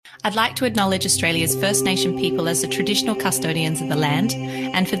I'd like to acknowledge Australia's First Nation people as the traditional custodians of the land,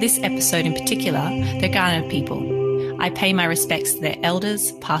 and for this episode in particular, the Kaurna people. I pay my respects to their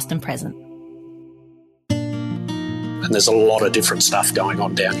elders, past and present. And there's a lot of different stuff going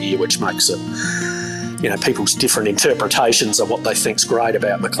on down here, which makes it, people's different interpretations of what they think's great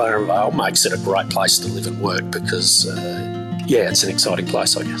about McLaren Vale makes it a great place to live and work because, it's an exciting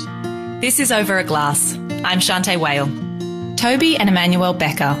place, I guess. This is Over a Glass. I'm Shante Whale. Toby and Emmanuel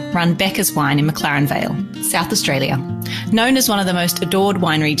Becker run Becker's Wine in McLaren Vale, South Australia. Known as one of the most adored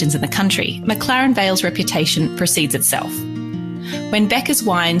wine regions in the country, McLaren Vale's reputation precedes itself. When Becker's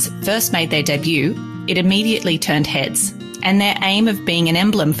Wines first made their debut, it immediately turned heads, and their aim of being an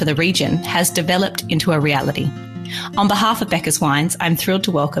emblem for the region has developed into a reality. On behalf of Becker's Wines, I'm thrilled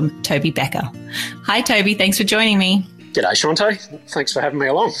to welcome Toby Becker. Hi, Toby. Thanks for joining me. G'day, Shante. Thanks for having me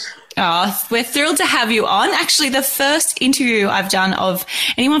along. Oh, we're thrilled to have you on. Actually, the first interview I've done of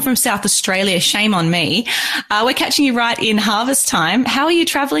anyone from South Australia, shame on me. We're catching you right in harvest time. How are you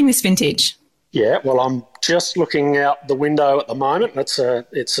travelling this vintage? Yeah, well, I'm just looking out the window at the moment. It's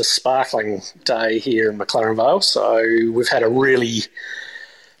a sparkling day here in McLaren Vale. So we've had a really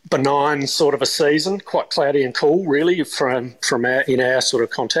benign sort of a season, quite cloudy and cool, really, in our sort of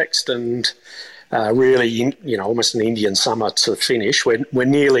context, and really, almost an Indian summer to finish. We're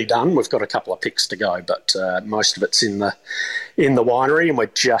nearly done. We've got a couple of picks to go, but most of it's in the winery, and we're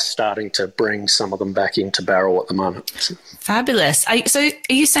just starting to bring some of them back into barrel at the moment. Fabulous. So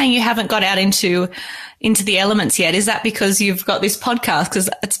are you saying you haven't got out into the elements yet? Is that because you've got this podcast? Because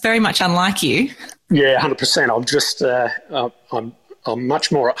it's very much unlike you. Yeah, 100%. I'm just I'm much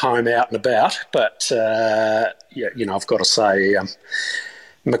more at home out and about, but I've got to say.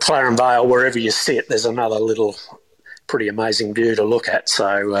 McLaren Vale, wherever you sit, there's another little pretty amazing view to look at.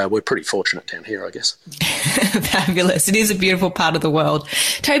 So we're pretty fortunate down here, I guess. Fabulous. It is a beautiful part of the world.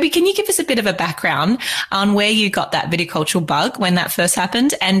 Toby, can you give us a bit of a background on where you got that viticultural bug when that first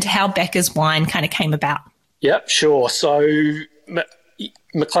happened and how Becker's Wine kind of came about? Yep, sure. So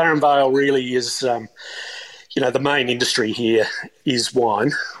McLaren Vale really is, the main industry here is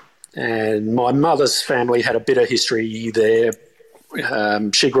wine. And my mother's family had a bit of history there.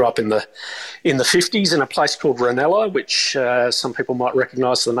 She grew up in the 50s in a place called Ranella, which some people might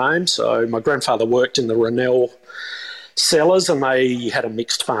recognise the name. So my grandfather worked in the Ranell cellars, and they had a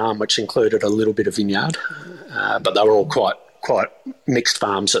mixed farm which included a little bit of vineyard, but they were all quite mixed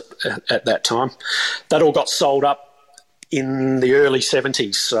farms at that time. That all got sold up in the early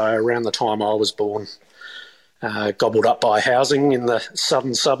 70s, so around the time I was born. Gobbled up by housing in the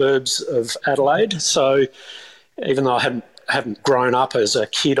southern suburbs of Adelaide. So even though I hadn't grown up as a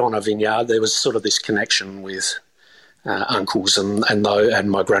kid on a vineyard, there was sort of this connection with uncles and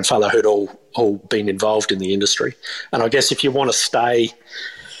my grandfather who'd all been involved in the industry. And I guess if you want to stay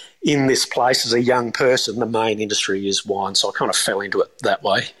in this place as a young person, the main industry is wine. So I kind of fell into it that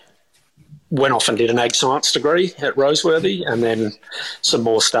way. Went off and did an ag science degree at Roseworthy, and then some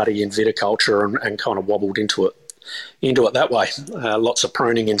more study in viticulture and kind of wobbled into it that way. Lots of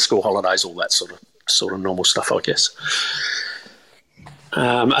pruning in school holidays, all that sort of normal stuff, I guess.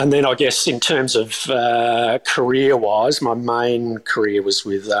 And then I guess in terms of career-wise, my main career was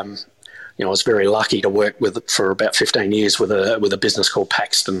with, I was very lucky to work for about 15 years with a business called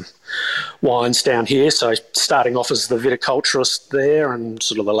Paxton Wines down here. So starting off as the viticulturist there, and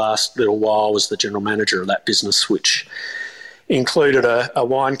sort of the last little while was the general manager of that business, which included a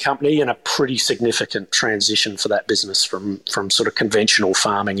wine company and a pretty significant transition for that business from sort of conventional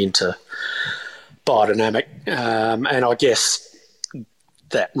farming into biodynamic, and I guess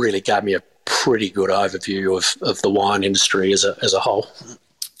that really gave me a pretty good overview of the wine industry as a whole.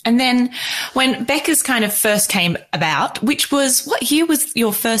 And then when Becker's kind of first came about, what year was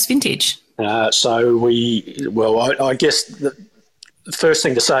your first vintage? I guess the first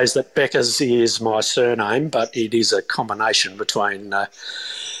thing to say is that Becker's is my surname, but it is a combination between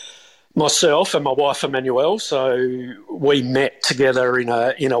myself and my wife Emmanuel. So we met together in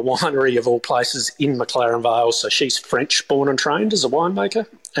a winery of all places in McLaren Vale. So she's French born and trained as a winemaker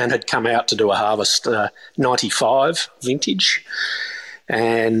and had come out to do a harvest 95 vintage.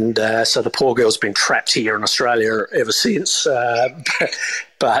 And so the poor girl's been trapped here in Australia ever since. So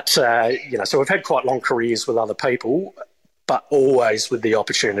we've had quite long careers with other people, but always with the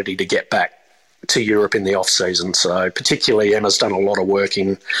opportunity to get back to Europe in the off-season. So particularly Emma's done a lot of work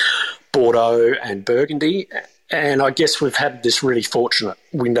in Bordeaux and Burgundy, and I guess we've had this really fortunate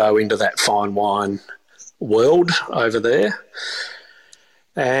window into that fine wine world over there.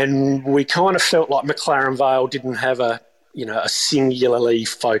 And we kind of felt like McLaren Vale didn't have a singularly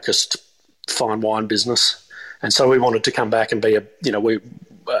focused fine wine business. And so we wanted to come back and be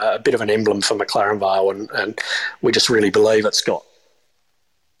a bit of an emblem for McLaren Vale, and we just really believe it's got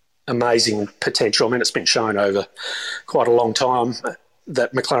amazing potential. I mean, it's been shown over quite a long time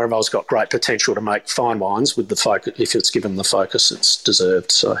that McLaren Vale's got great potential to make fine wines with the focus, if it's given the focus it's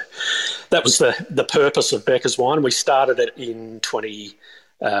deserved. So that was the purpose of Becca's Wine. We started it in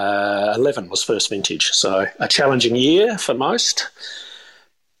 2011 was first vintage. So a challenging year for most,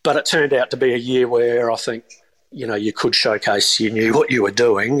 but it turned out to be a year where I think, you could showcase you knew what you were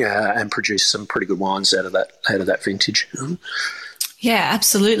doing and produce some pretty good wines out of that vintage. Yeah,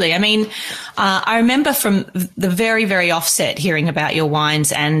 absolutely. I mean, I remember from the very, very offset hearing about your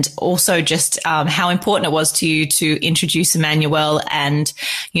wines, and also just how important it was to you to introduce Emmanuel and,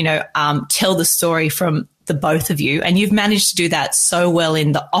 tell the story from the both of you. And you've managed to do that so well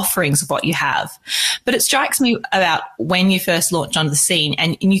in the offerings of what you have. But it strikes me about when you first launched onto the scene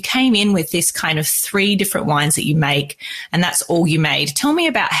and you came in with this kind of 3 different wines that you make, and that's all you made. Tell me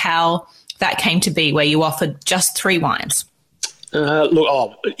about how that came to be, where you offered just 3 wines.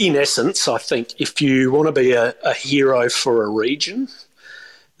 In essence, I think if you want to be a hero for a region,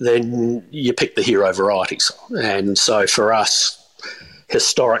 then you pick the hero varieties. And so for us,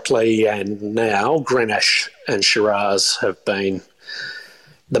 historically and now, Grenache and Shiraz have been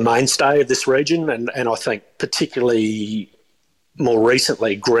the mainstay of this region. And I think particularly more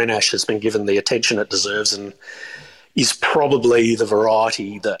recently, Grenache has been given the attention it deserves and is probably the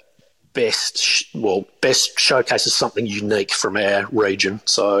variety that best showcases something unique from our region.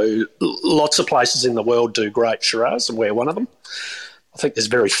 So lots of places in the world do great Shiraz, and we're one of them. I think there's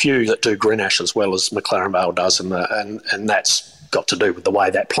very few that do Grenache as well as McLaren Vale does, and that's got to do with the way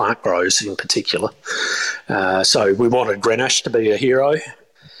that plant grows in particular. So we wanted Grenache to be a hero,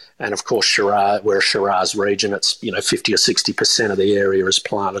 and of course Shiraz, we're a Shiraz region. It's 50 or 60% of the area is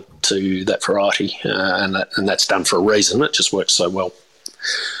planted to that variety, and that's done for a reason. It just works so well.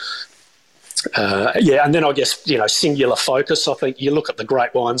 And then I guess, singular focus. I think you look at the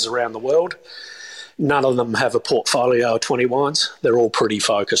great wines around the world, none of them have a portfolio of 20 wines. They're all pretty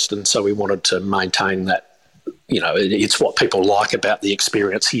focused, and so we wanted to maintain that. It's what people like about the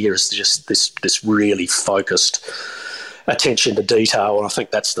experience here is just this really focused attention to detail, and I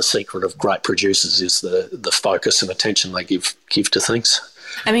think that's the secret of great producers is the focus and attention they give to things.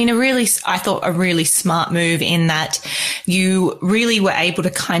 I mean, I thought a really smart move in that you really were able to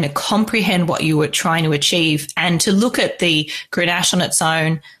kind of comprehend what you were trying to achieve and to look at the Grenache on its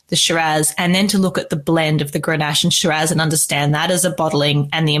own, the Shiraz, and then to look at the blend of the Grenache and Shiraz and understand that as a bottling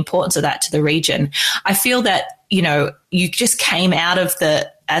and the importance of that to the region. I feel that, you just came out of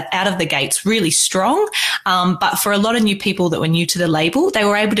the gates really strong. But for a lot of new people that were new to the label, they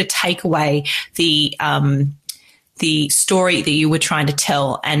were able to take away the story that you were trying to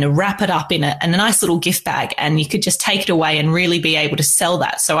tell and wrap it up in a nice little gift bag, and you could just take it away and really be able to sell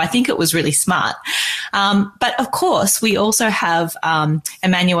that. So I think it was really smart. But of course, we also have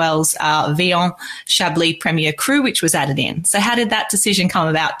Emmanuel's Vion Chablis Premier Cru, which was added in. So how did that decision come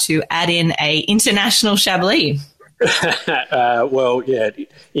about to add in a international Chablis? Well, yeah,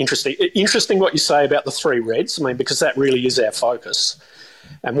 interesting what you say about the 3 reds. I mean, because that really is our focus.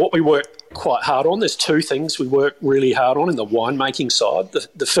 And what we work quite hard on, there's 2 things we work really hard on in the winemaking side.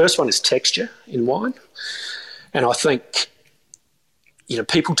 The first one is texture in wine. And I think,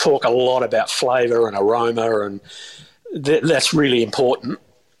 people talk a lot about flavour and aroma, and that's really important.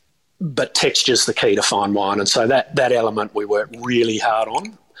 But texture's the key to fine wine. And so that element we work really hard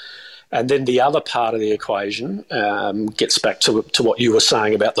on. And then the other part of the equation gets back to what you were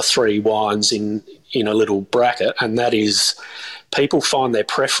saying about the 3 wines in a little bracket, and that is people find their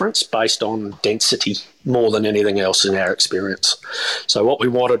preference based on density more than anything else in our experience. So what we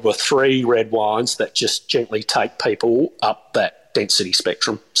wanted were 3 red wines that just gently take people up that density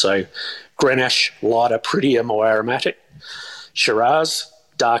spectrum. So Grenache, lighter, prettier, more aromatic. Shiraz,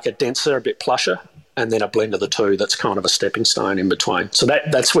 darker, denser, a bit plusher. And then a blend of the 2 that's kind of a stepping stone in between. So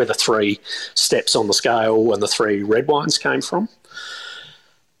that's where the 3 steps on the scale and the 3 red wines came from.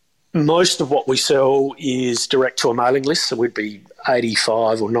 Most of what we sell is direct to a mailing list, so we'd be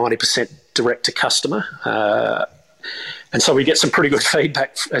 85 or 90% direct to customer. And so we get some pretty good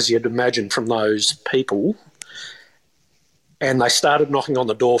feedback, as you'd imagine, from those people. And they started knocking on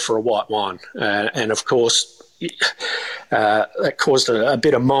the door for a white wine. And of course, that caused a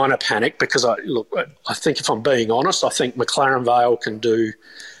bit of minor panic because I think if I'm being honest, I think McLaren Vale can do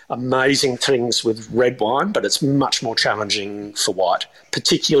amazing things with red wine, but it's much more challenging for white,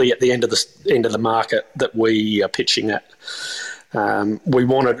 particularly at the end of the market that we are pitching at. We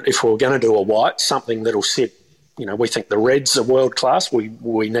wanted, if we were going to do a white, something that'll sit. We think the reds are world class.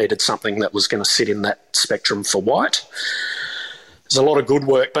 We needed something that was going to sit in that spectrum for white. there's a lot of good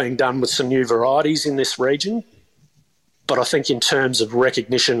work being done with some new varieties in this region. But I think in terms of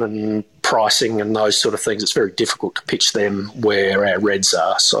recognition and pricing and those sort of things, it's very difficult to pitch them where our reds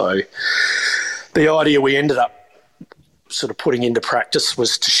are. So the idea we ended up sort of putting into practice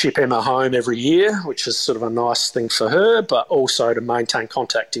was to ship Emma home every year, which is sort of a nice thing for her, but also to maintain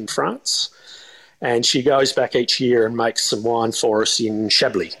contact in France. And she goes back each year and makes some wine for us in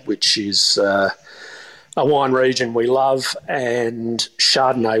Chablis, which is a wine region we love, and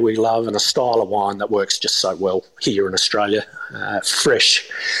Chardonnay we love, and a style of wine that works just so well here in Australia. Fresh,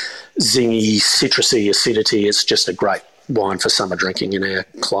 zingy, citrusy acidity. It's just a great wine for summer drinking in our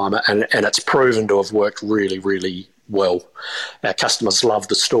climate, and it's proven to have worked really, really well. Our customers love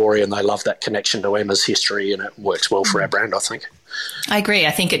the story and they love that connection to Emma's history, and it works well for our brand, I think. I agree.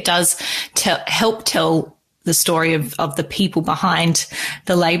 I think it does help tell the story of the people behind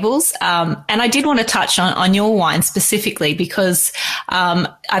the labels. And I did want to touch on your wine specifically because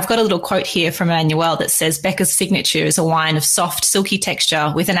I've got a little quote here from Emmanuel that says, Becca's signature is a wine of soft, silky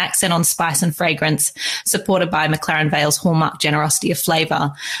texture with an accent on spice and fragrance, supported by McLaren Vale's hallmark generosity of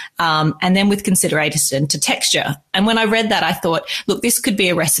flavour, and then with consideration to texture. And when I read that, I thought, look, this could be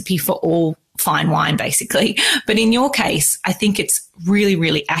a recipe for all fine wine, basically. But in your case, I think it's really,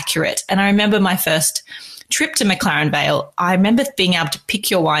 really accurate. And I remember my first trip to McLaren Vale, I remember being able to pick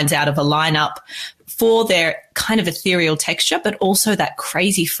your wines out of a lineup for their kind of ethereal texture, but also that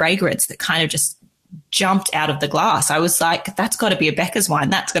crazy fragrance that kind of just jumped out of the glass. I was like, that's got to be a Becca's wine.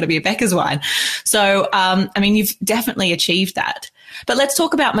 That's got to be a Becca's wine. So, I mean, you've definitely achieved that. But let's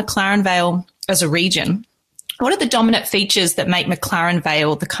talk about McLaren Vale as a region. What are the dominant features that make McLaren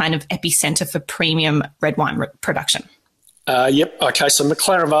Vale the kind of epicenter for premium red wine production? Yep. Okay. So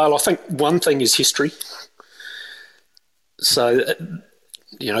McLaren Vale, I think one thing is history. So,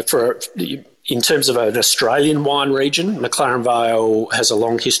 you know, in terms of an Australian wine region, McLaren Vale has a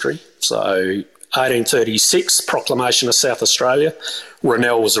long history. So 1836, proclamation of South Australia.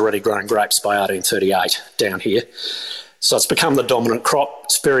 Rennell was already growing grapes by 1838 down here. So it's become the dominant crop.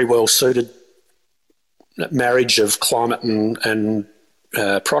 It's very well suited marriage of climate and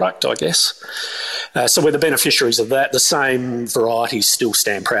product, I guess. So we're the beneficiaries of that. The same varieties still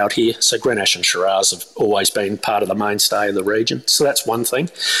stand proud here. So Grenache and Shiraz have always been part of the mainstay of the region. So that's one thing.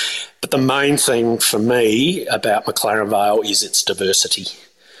 But the main thing for me about McLaren Vale is its diversity.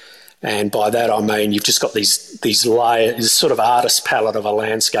 And by that I mean you've just got these layers, this sort of artist palette of a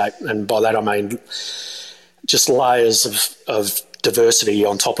landscape. And by that I mean just layers of diversity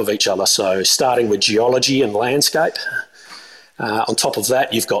on top of each other. So starting with geology and landscape. On top of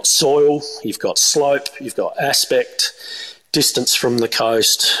that, you've got soil, you've got slope, you've got aspect, distance from the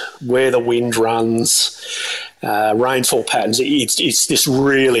coast, where the wind runs, rainfall patterns. It's this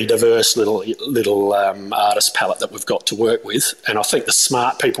really diverse little artist palette that we've got to work with. And I think the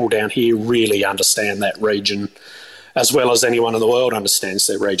smart people down here really understand that region as well as anyone in the world understands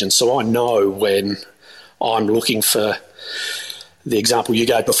their region. So I know when I'm looking for the example you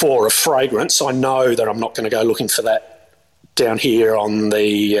gave before of fragrance, I know that I'm not going to go looking for that down here on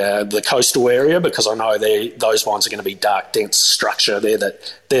the coastal area, because I know those wines are going to be dark, dense structure. They're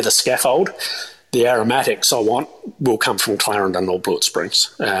the scaffold. The aromatics I want will come from Clarendon or Blewett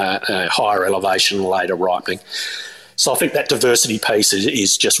Springs, higher elevation, later ripening. So I think that diversity piece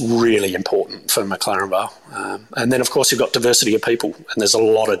is just really important for McLaren Vale. And then, of course, you've got diversity of people, and there's a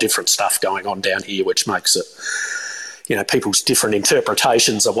lot of different stuff going on down here, which makes it, you know, people's different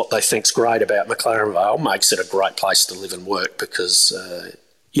interpretations of what they think's great about McLaren Vale makes it a great place to live and work because,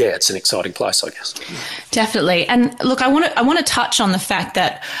 it's an exciting place, I guess. Definitely. And look, I want to touch on the fact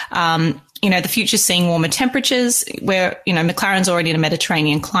that, the future's seeing warmer temperatures where, McLaren's already in a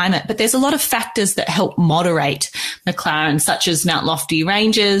Mediterranean climate, but there's a lot of factors that help moderate McLaren, such as Mount Lofty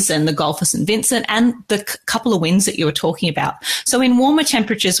Ranges and the Gulf of St. Vincent and the couple of winds that you were talking about. So in warmer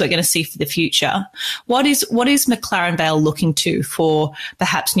temperatures we're going to see for the future, what is McLaren Vale looking to for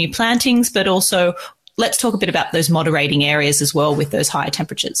perhaps new plantings, but also let's talk a bit about those moderating areas as well with those higher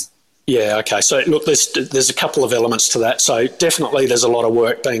temperatures. Yeah, okay. So, look, there's a couple of elements to that. So definitely there's a lot of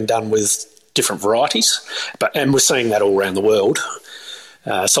work being done with different varieties, and we're seeing that all around the world.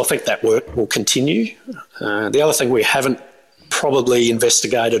 So I think that work will continue. The other thing we haven't probably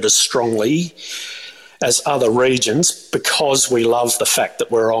investigated as strongly as other regions, because we love the fact that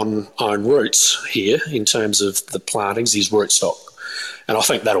we're on own roots here in terms of the plantings, is rootstock. And I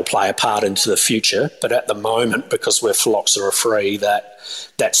think that'll play a part into the future. But at the moment, because we're phylloxera free, that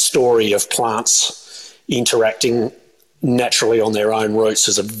story of plants interacting naturally on their own roots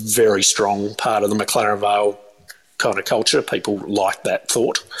is a very strong part of the McLaren Vale kind of culture. People like that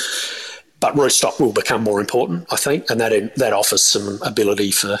thought. But rootstock will become more important, I think, and that offers some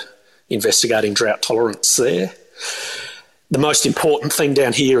ability for investigating drought tolerance there. The most important thing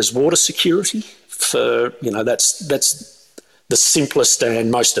down here is water security. That's the simplest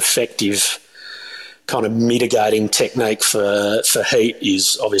and most effective kind of mitigating technique for heat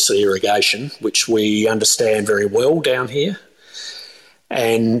is obviously irrigation, which we understand very well down here.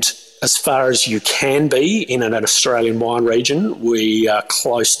 And as far as you can be in an Australian wine region, we are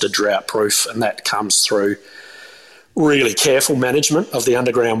close to drought proof, and that comes through really careful management of the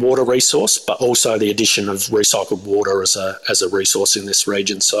underground water resource, but also the addition of recycled water as a resource in this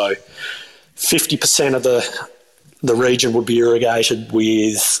region. So 50% of the region would be irrigated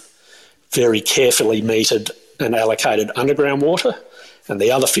with very carefully metered and allocated underground water, and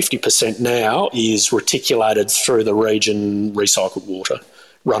the other 50% now is reticulated through the region recycled water,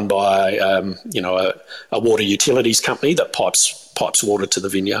 run by a water utilities company that pipes water to the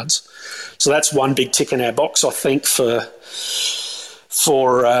vineyards. So that's one big tick in our box, I think, for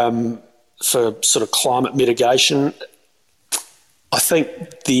sort of climate mitigation. I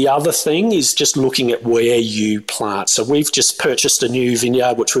think the other thing is just looking at where you plant. So we've just purchased a new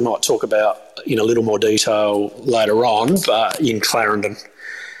vineyard, which we might talk about in a little more detail later on, but in Clarendon.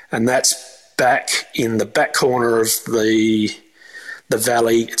 And that's back in the back corner of the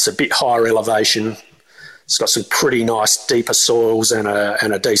valley. It's a bit higher elevation. It's got some pretty nice deeper soils and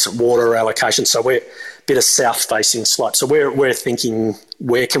a decent water allocation. So we're a bit of south-facing slope. So we're thinking,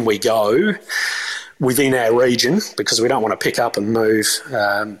 where can we go within our region, because we don't want to pick up and move,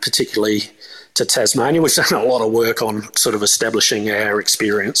 particularly to Tasmania. We've done a lot of work on sort of establishing our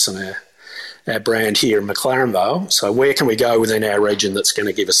experience and our brand here in McLaren Vale. So where can we go within our region that's going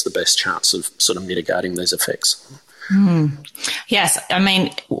to give us the best chance of sort of mitigating these effects? Yes, I mean,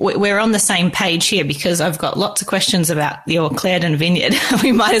 we're on the same page here because I've got lots of questions about your Clarendon vineyard.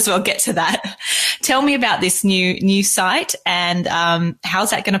 We might as well get to that. Tell me about this new site and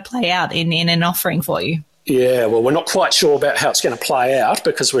how's that going to play out in an offering for you? Yeah, well, we're not quite sure about how it's going to play out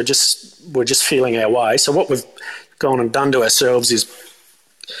because we're just feeling our way. So what we've gone and done to ourselves is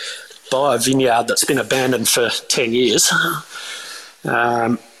buy a vineyard that's been abandoned for 10 years.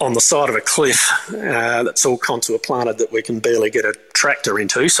 On the side of a cliff that's all contour planted that we can barely get a tractor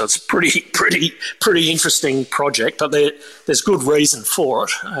into. So it's a pretty interesting project, but there's good reason for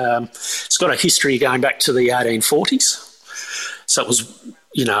it. It's got a history going back to the 1840s. So it was,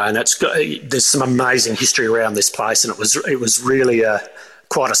 and there's some amazing history around this place, and it was really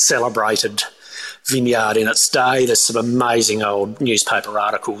quite a celebrated vineyard in its day. There's some amazing old newspaper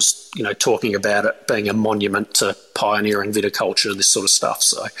articles, talking about it being a monument to pioneering viticulture and this sort of stuff.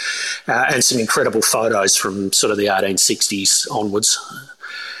 So, and some incredible photos from sort of the 1860s onwards.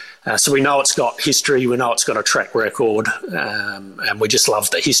 So we know it's got history, we know it's got a track record, and we just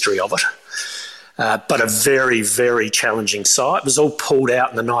love the history of it. But a very, very challenging site. It was all pulled out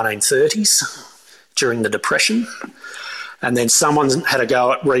in the 1930s during the Depression. And then someone had a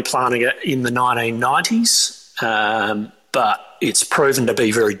go at replanting it in the 1990s, but it's proven to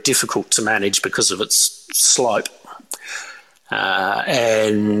be very difficult to manage because of its slope.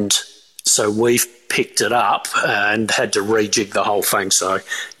 And so we've picked it up and had to rejig the whole thing. So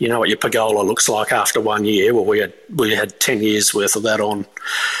you know what your pergola looks like after 1 year? Well, we had 10 years worth of that on,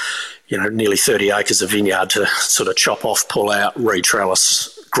 nearly 30 acres of vineyard to sort of chop off, pull out,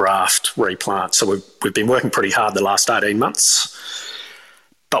 retrellis, graft, replant. So we've been working pretty hard the last 18 months,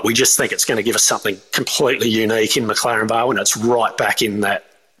 but we just think it's going to give us something completely unique in McLaren Vale, and it's right back in that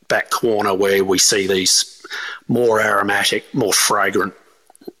back corner where we see these more aromatic, more fragrant,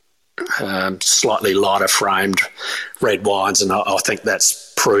 slightly lighter framed red wines, and I think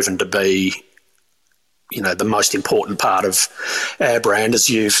that's proven to be the most important part of our brand, as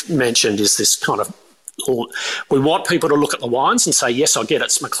you've mentioned, is this kind of, we want people to look at the wines and say, yes, I get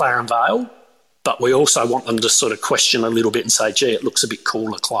it's McLaren Vale, but we also want them to sort of question a little bit and say, gee, it looks a bit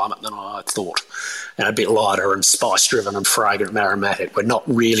cooler climate than I thought, and a bit lighter and spice-driven and fragrant and aromatic. We're not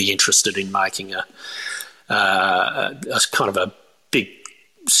really interested in making a kind of a big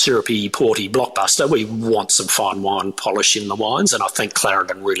syrupy, porty blockbuster. We want some fine wine polish in the wines, and I think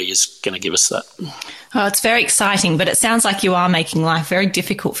Clarendon really is going to give us that. Oh, it's very exciting, but it sounds like you are making life very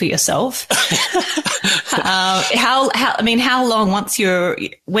difficult for yourself. How long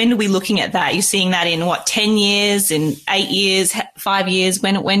when are we looking at that? You're seeing that in 10 years, in 8 years, 5 years?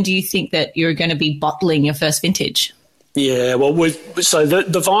 When do you think that you're going to be bottling your first vintage? Yeah, well, so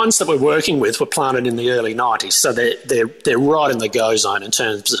the vines that we're working with were planted in the early 90s, so they're right in the go zone in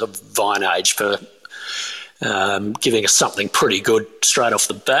terms of vine age for giving us something pretty good straight off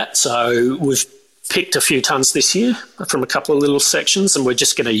the bat. So we've picked a few tonnes this year from a couple of little sections, and we're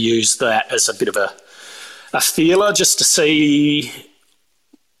just going to use that as a bit of a feeler just to see,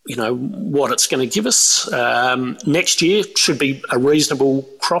 what it's going to give us. Next year should be a reasonable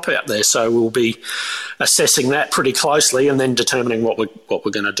crop out there, so we'll be assessing that pretty closely and then determining what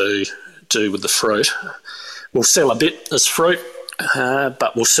we're going to do with the fruit. We'll sell a bit as fruit,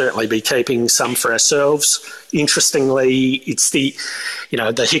 but we'll certainly be keeping some for ourselves. Interestingly, it's the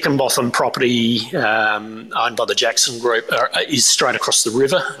Hickenbotham property owned by the Jackson Group is straight across the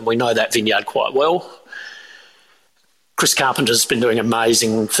river, and we know that vineyard quite well. Chris Carpenter's been doing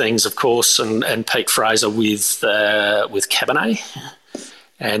amazing things, of course, and Pete Fraser with Cabernet.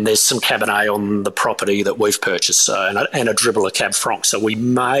 And there's some Cabernet on the property that we've purchased, and a dribble of Cab Franc. So we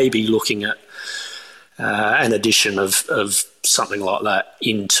may be looking at an addition of something like that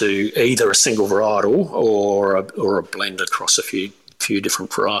into either a single varietal or a blend across a few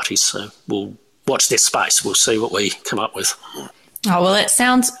different varieties. So we'll watch this space. We'll see what we come up with. Oh, well, it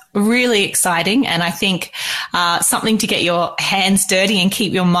sounds really exciting, and I think something to get your hands dirty and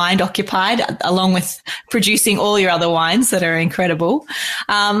keep your mind occupied, along with producing all your other wines that are incredible.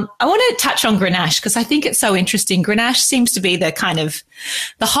 I want to touch on Grenache because I think it's so interesting. Grenache seems to be the kind of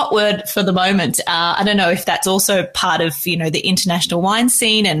the hot word for the moment. I don't know if that's also part of, the international wine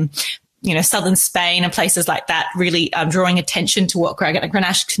scene and southern Spain and places like that really drawing attention to what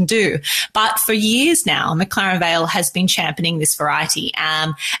Grenache can do. But for years now, McLaren Vale has been championing this variety.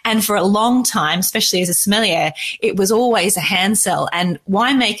 And for a long time, especially as a sommelier, it was always a hand sell. And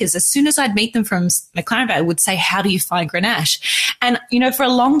winemakers, as soon as I'd meet them from McLaren Vale, would say, how do you find Grenache? And, for a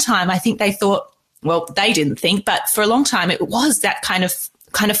long time, I think they thought, well, they didn't think, but for a long time, it was that kind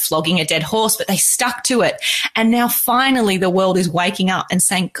of flogging a dead horse, but they stuck to it. And now finally the world is waking up and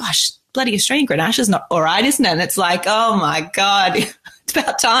saying, gosh, bloody Australian Grenache is not all right, isn't it? And it's like, oh my God, it's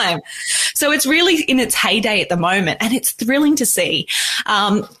about time. So it's really in its heyday at the moment, and it's thrilling to see.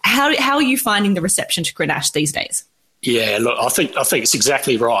 How are you finding the reception to Grenache these days? Yeah, look, I think it's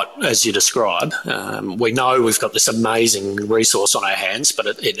exactly right as you describe. We know we've got this amazing resource on our hands, but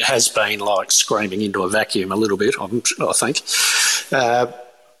it has been like screaming into a vacuum a little bit, I think.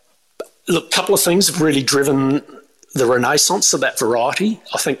 Look, a couple of things have really driven the renaissance of that variety.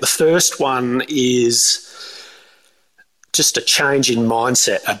 I think the first one is just a change in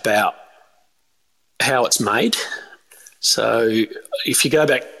mindset about how it's made. So if you go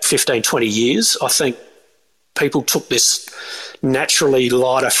back 15, 20 years, I think people took this naturally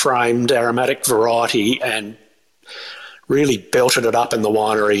lighter framed aromatic variety and really belted it up in the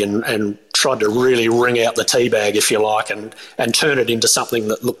winery and tried to really wring out the tea bag, if you like, and turn it into something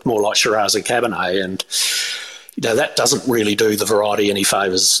that looked more like Shiraz and Cabernet. And that doesn't really do the variety any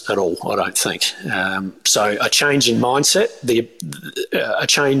favours at all, I don't think. So a change in mindset, a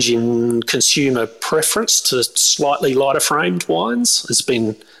change in consumer preference to slightly lighter framed wines has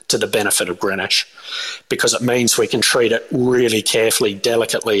been to the benefit of Grenache, because it means we can treat it really carefully,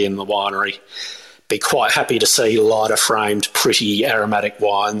 delicately in the winery. Be quite happy to see lighter framed, pretty aromatic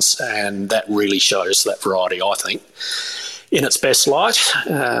wines, and that really shows that variety, I think, in its best light.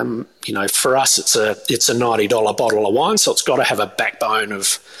 For us, it's a $90 bottle of wine, so it's got to have a backbone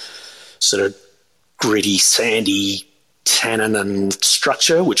of sort of gritty, sandy tannin and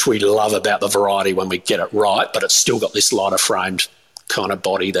structure, which we love about the variety when we get it right, but it's still got this lighter framed kind of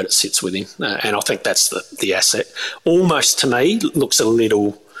body that it sits within. And I think that's the asset. Almost, to me, looks a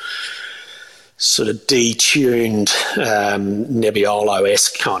little sort of detuned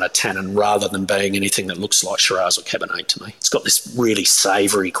Nebbiolo-esque kind of tannin rather than being anything that looks like Shiraz or Cabernet to me. It's got this really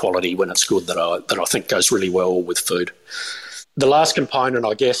savoury quality when it's good that I think goes really well with food. The last component,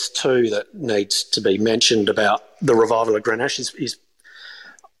 I guess, too, that needs to be mentioned about the revival of Grenache is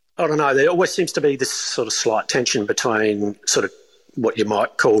I don't know, there always seems to be this sort of slight tension between sort of what you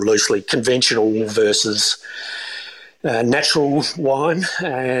might call loosely conventional versus natural wine,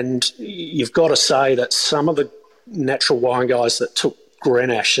 and you've got to say that some of the natural wine guys that took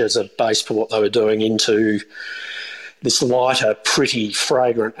Grenache as a base for what they were doing into this lighter, pretty,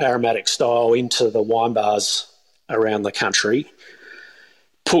 fragrant, aromatic style into the wine bars around the country,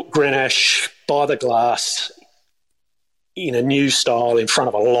 put Grenache by the glass in a new style in front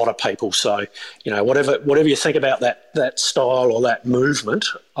of a lot of people. So, whatever you think about that style or that movement,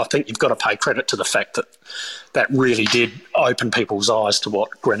 I think you've got to pay credit to the fact that really did open people's eyes to what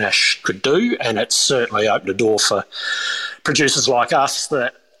Grenache could do, and it certainly opened a door for producers like us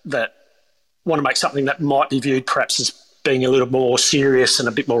that want to make something that might be viewed perhaps as being a little more serious and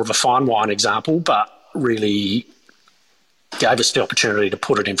a bit more of a fine wine example, but really gave us the opportunity to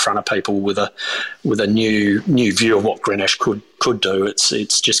put it in front of people with a new view of what Grenache could do.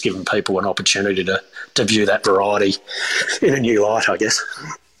 It's just given people an opportunity to view that variety in a new light, I guess.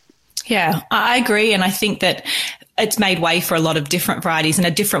 Yeah, I agree. And I think that it's made way for a lot of different varieties and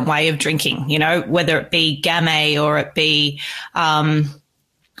a different way of drinking, you know, whether it be Gamay or it be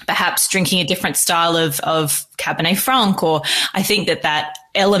perhaps drinking a different style of Cabernet Franc. Or I think that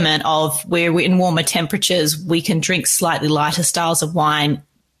element of where we're in warmer temperatures, we can drink slightly lighter styles of wine,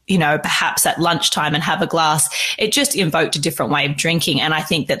 you know, perhaps at lunchtime and have a glass. It just invoked a different way of drinking. And I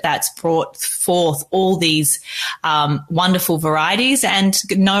think that that's brought forth all these wonderful varieties, and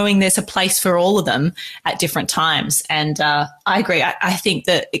knowing there's a place for all of them at different times. And I agree. I think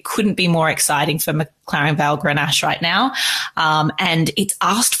that it couldn't be more exciting for McLaren Vale Grenache right now. And it's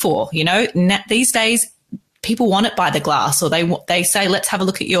asked for, you know, these days, people want it by the glass, or they say, let's have a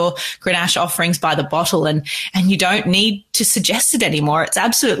look at your Grenache offerings by the bottle, and you don't need to suggest it anymore. It's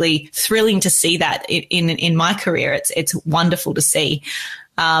absolutely thrilling to see that in my career. It's wonderful to see.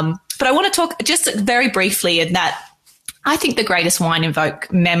 But I want to talk just very briefly in that I think the greatest wine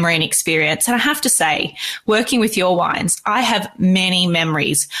invoke memory and experience. And I have to say, working with your wines, I have many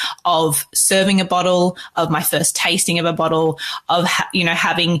memories of serving a bottle, of my first tasting of a bottle, of, you know,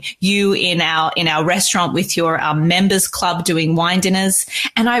 having you in our restaurant with your members club doing wine dinners.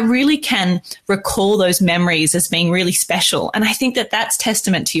 And I really can recall those memories as being really special. And I think that that's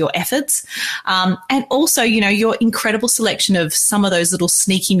testament to your efforts. And also, you know, your incredible selection of some of those little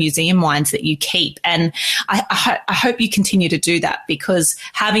sneaky museum wines that you keep. And I hope you continue to do that, because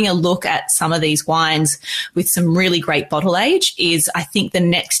having a look at some of these wines with some really great bottle age is, I think, the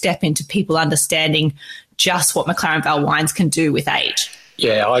next step into people understanding just what McLaren Vale wines can do with age.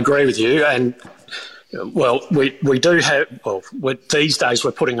 Yeah, I agree with you. And well, we do have, these days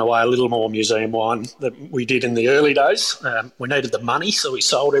we're putting away a little more museum wine than we did in the early days. We needed the money, so we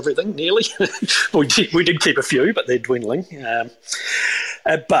sold everything nearly. we did keep a few, but they're dwindling.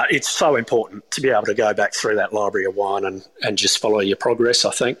 But it's so important to be able to go back through that library of wine and just follow your progress,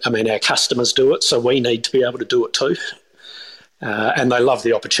 I think. I mean, our customers do it, so we need to be able to do it too. And they love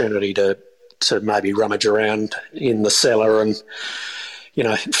the opportunity to maybe rummage around in the cellar and, you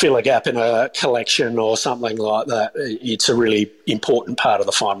know, fill a gap in a collection or something like that. It's a really important part of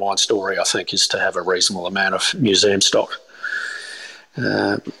the fine wine story, I think, is to have a reasonable amount of museum stock.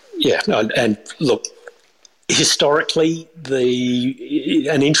 And look, historically,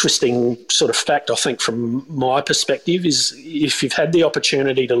 an interesting sort of fact, I think, from my perspective, is if you've had the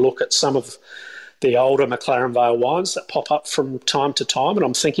opportunity to look at some of the older McLaren Vale wines that pop up from time to time, and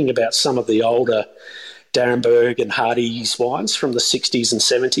I'm thinking about some of the older Darrenberg and Hardy's wines from the 60s and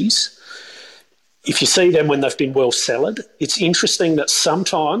 70s. If you see them when they've been well cellared, it's interesting that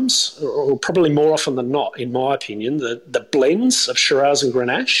sometimes, or probably more often than not, in my opinion, the blends of Shiraz and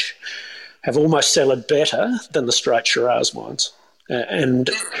Grenache have almost cellared better than the straight Shiraz wines. And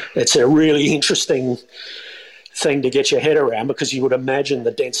it's a really interesting thing to get your head around, because you would imagine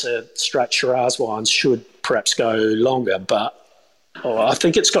the denser straight Shiraz wines should perhaps go longer, but I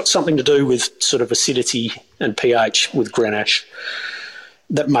think it's got something to do with sort of acidity and pH with Grenache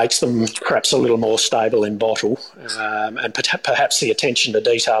that makes them perhaps a little more stable in bottle, and perhaps the attention to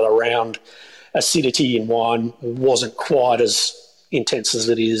detail around acidity in wine wasn't quite as intense as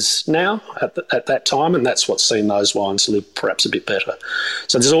it is now at that time, and that's what's seen those wines live perhaps a bit better.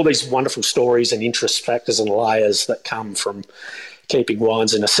 So there's all these wonderful stories and interest factors and layers that come from keeping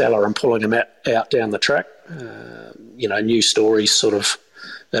wines in a cellar and pulling them out down the track. New stories sort of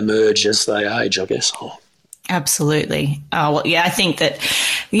emerge as they age, I guess. Absolutely. I think that,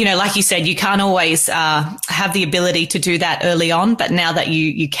 like you said, you can't always have the ability to do that early on, but now that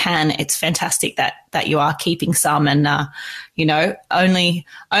you can, it's fantastic that you are keeping some, and only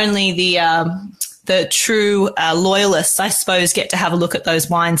the true loyalists, I suppose, get to have a look at those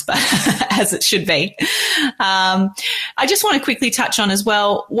wines, but as it should be. I just want to quickly touch on as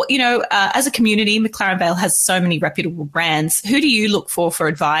well, as a community, McLaren Vale has so many reputable brands. Who do you look for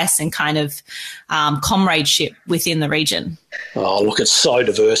advice and kind of comradeship within the region? Oh, look, it's so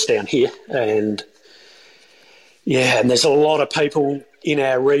diverse down here. And there's a lot of people in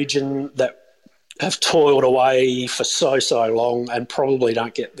our region that have toiled away for so long and probably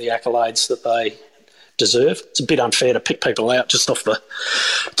don't get the accolades that they deserve. It's a bit unfair to pick people out just off the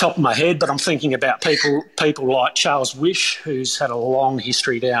top of my head, but I'm thinking about people like Charles Wish, who's had a long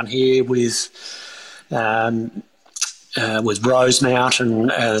history down here with Rosemount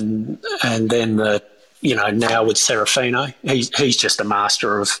and then now with Serafino. He's just a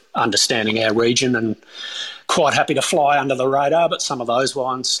master of understanding our region and quite happy to fly under the radar, but some of those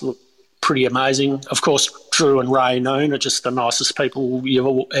wines look pretty amazing. Of course, Drew and Ray Noon are just the nicest people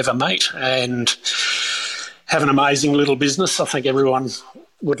you'll ever meet and have an amazing little business. I think everyone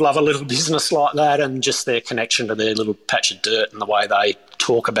would love a little business like that, and just their connection to their little patch of dirt and the way they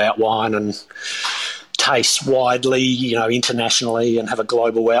talk about wine and taste widely, internationally, and have a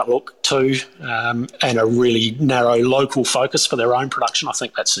global outlook too, and a really narrow local focus for their own production. I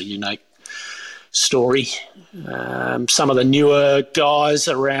think that's a unique story. Some of the newer guys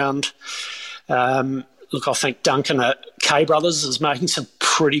around, look, I think Duncan at K Brothers is making some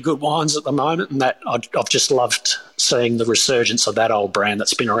pretty good wines at the moment, and that I've just loved seeing the resurgence of that old brand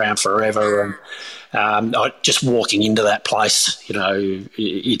that's been around forever. And just walking into that place,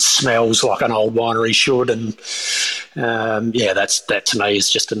 it smells like an old winery should, and that to me is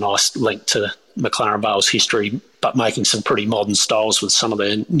just a nice link to McLaren Vale's history, but making some pretty modern styles with some of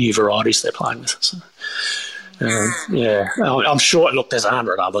the new varieties they're playing with. So, I'm sure. Look, there's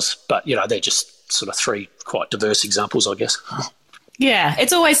 100 others, but they're just sort of 3 quite diverse examples, I guess. Yeah,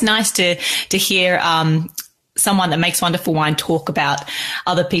 it's always nice to hear someone that makes wonderful wine talk about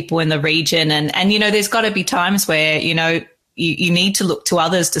other people in the region, and there's got to be times where you need to look to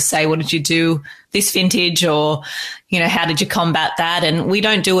others to say, what did you do this vintage, or how did you combat that? And we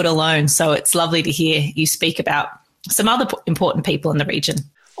don't do it alone, so it's lovely to hear you speak about some other important people in the region.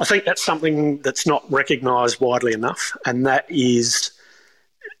 I think that's something that's not recognised widely enough, and that is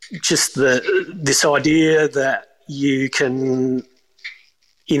just this idea that you can,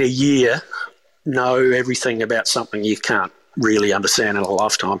 in a year, know everything about something you can't really understand in a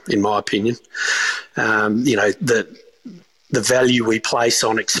lifetime, in my opinion. The value we place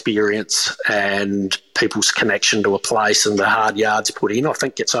on experience and people's connection to a place and the hard yards put in, I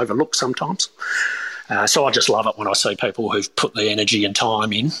think gets overlooked sometimes. So I just love it when I see people who've put the energy and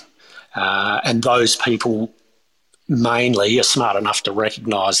time in, and those people mainly are smart enough to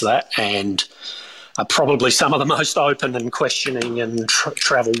recognise that and are probably some of the most open and questioning and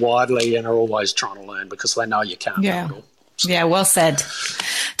travel widely and are always trying to learn because they know you can't know it all. Yeah, well said.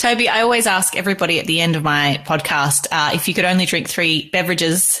 Toby, I always ask everybody at the end of my podcast, if you could only drink 3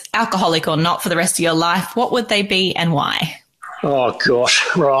 beverages, alcoholic or not, for the rest of your life, what would they be and why? Oh, gosh.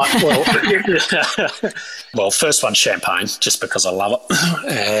 Right. Well, first one, champagne, just because I love it.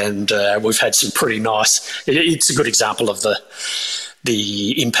 And we've had some pretty nice... It's a good example of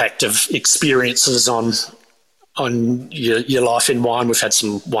the impact of experiences on your life in wine. We've had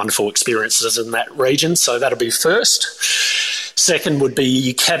some wonderful experiences in that region, so that'll be first. Second would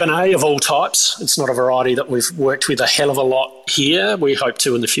be Cabernet of all types. It's not a variety that we've worked with a hell of a lot here. We hope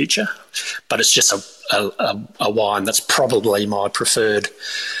to in the future, but it's just a wine that's probably my preferred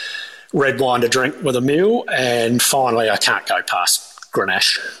red wine to drink with a meal. And finally, I can't go past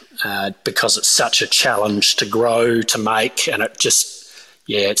Grenache because it's such a challenge to grow, to make, and it just...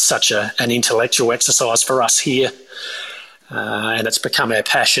 it's such an intellectual exercise for us here, and it's become our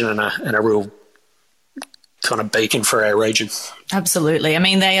passion and a real kind of beacon for our region. Absolutely. I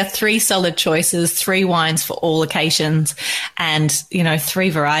mean, they are 3 solid choices, 3 wines for all occasions, and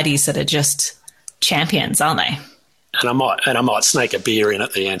 3 varieties that are just champions, aren't they? And I might sneak a beer in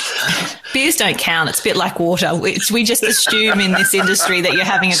at the end. Beers don't count. It's a bit like water. We just assume in this industry that you're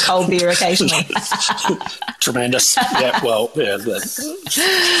having a cold beer occasionally. Tremendous. Yeah, well, yeah.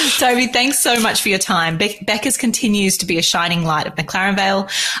 Toby, thanks so much for your time. Becca's continues to be a shining light of McLaren Vale.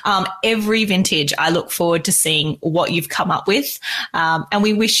 Every vintage, I look forward to seeing what you've come up with. And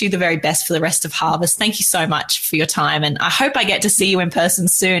we wish you the very best for the rest of harvest. Thank you so much for your time. And I hope I get to see you in person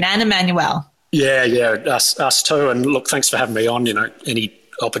soon, and Emmanuel. Yeah, us too. And look, thanks for having me on. Any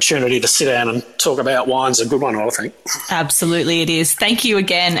opportunity to sit down and talk about wine's a good one, I think. Absolutely it is. Thank you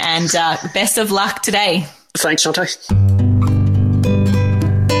again, and best of luck today. Thanks, Shante.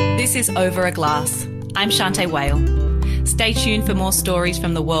 This is Over a Glass. I'm Shante Wale. Stay tuned for more stories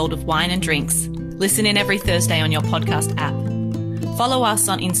from the world of wine and drinks. Listen in every Thursday on your podcast app. Follow us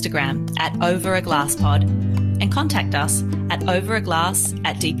on Instagram at overaglasspod and contact us at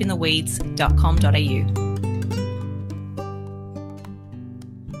overaglass@deepintheweeds.com.au.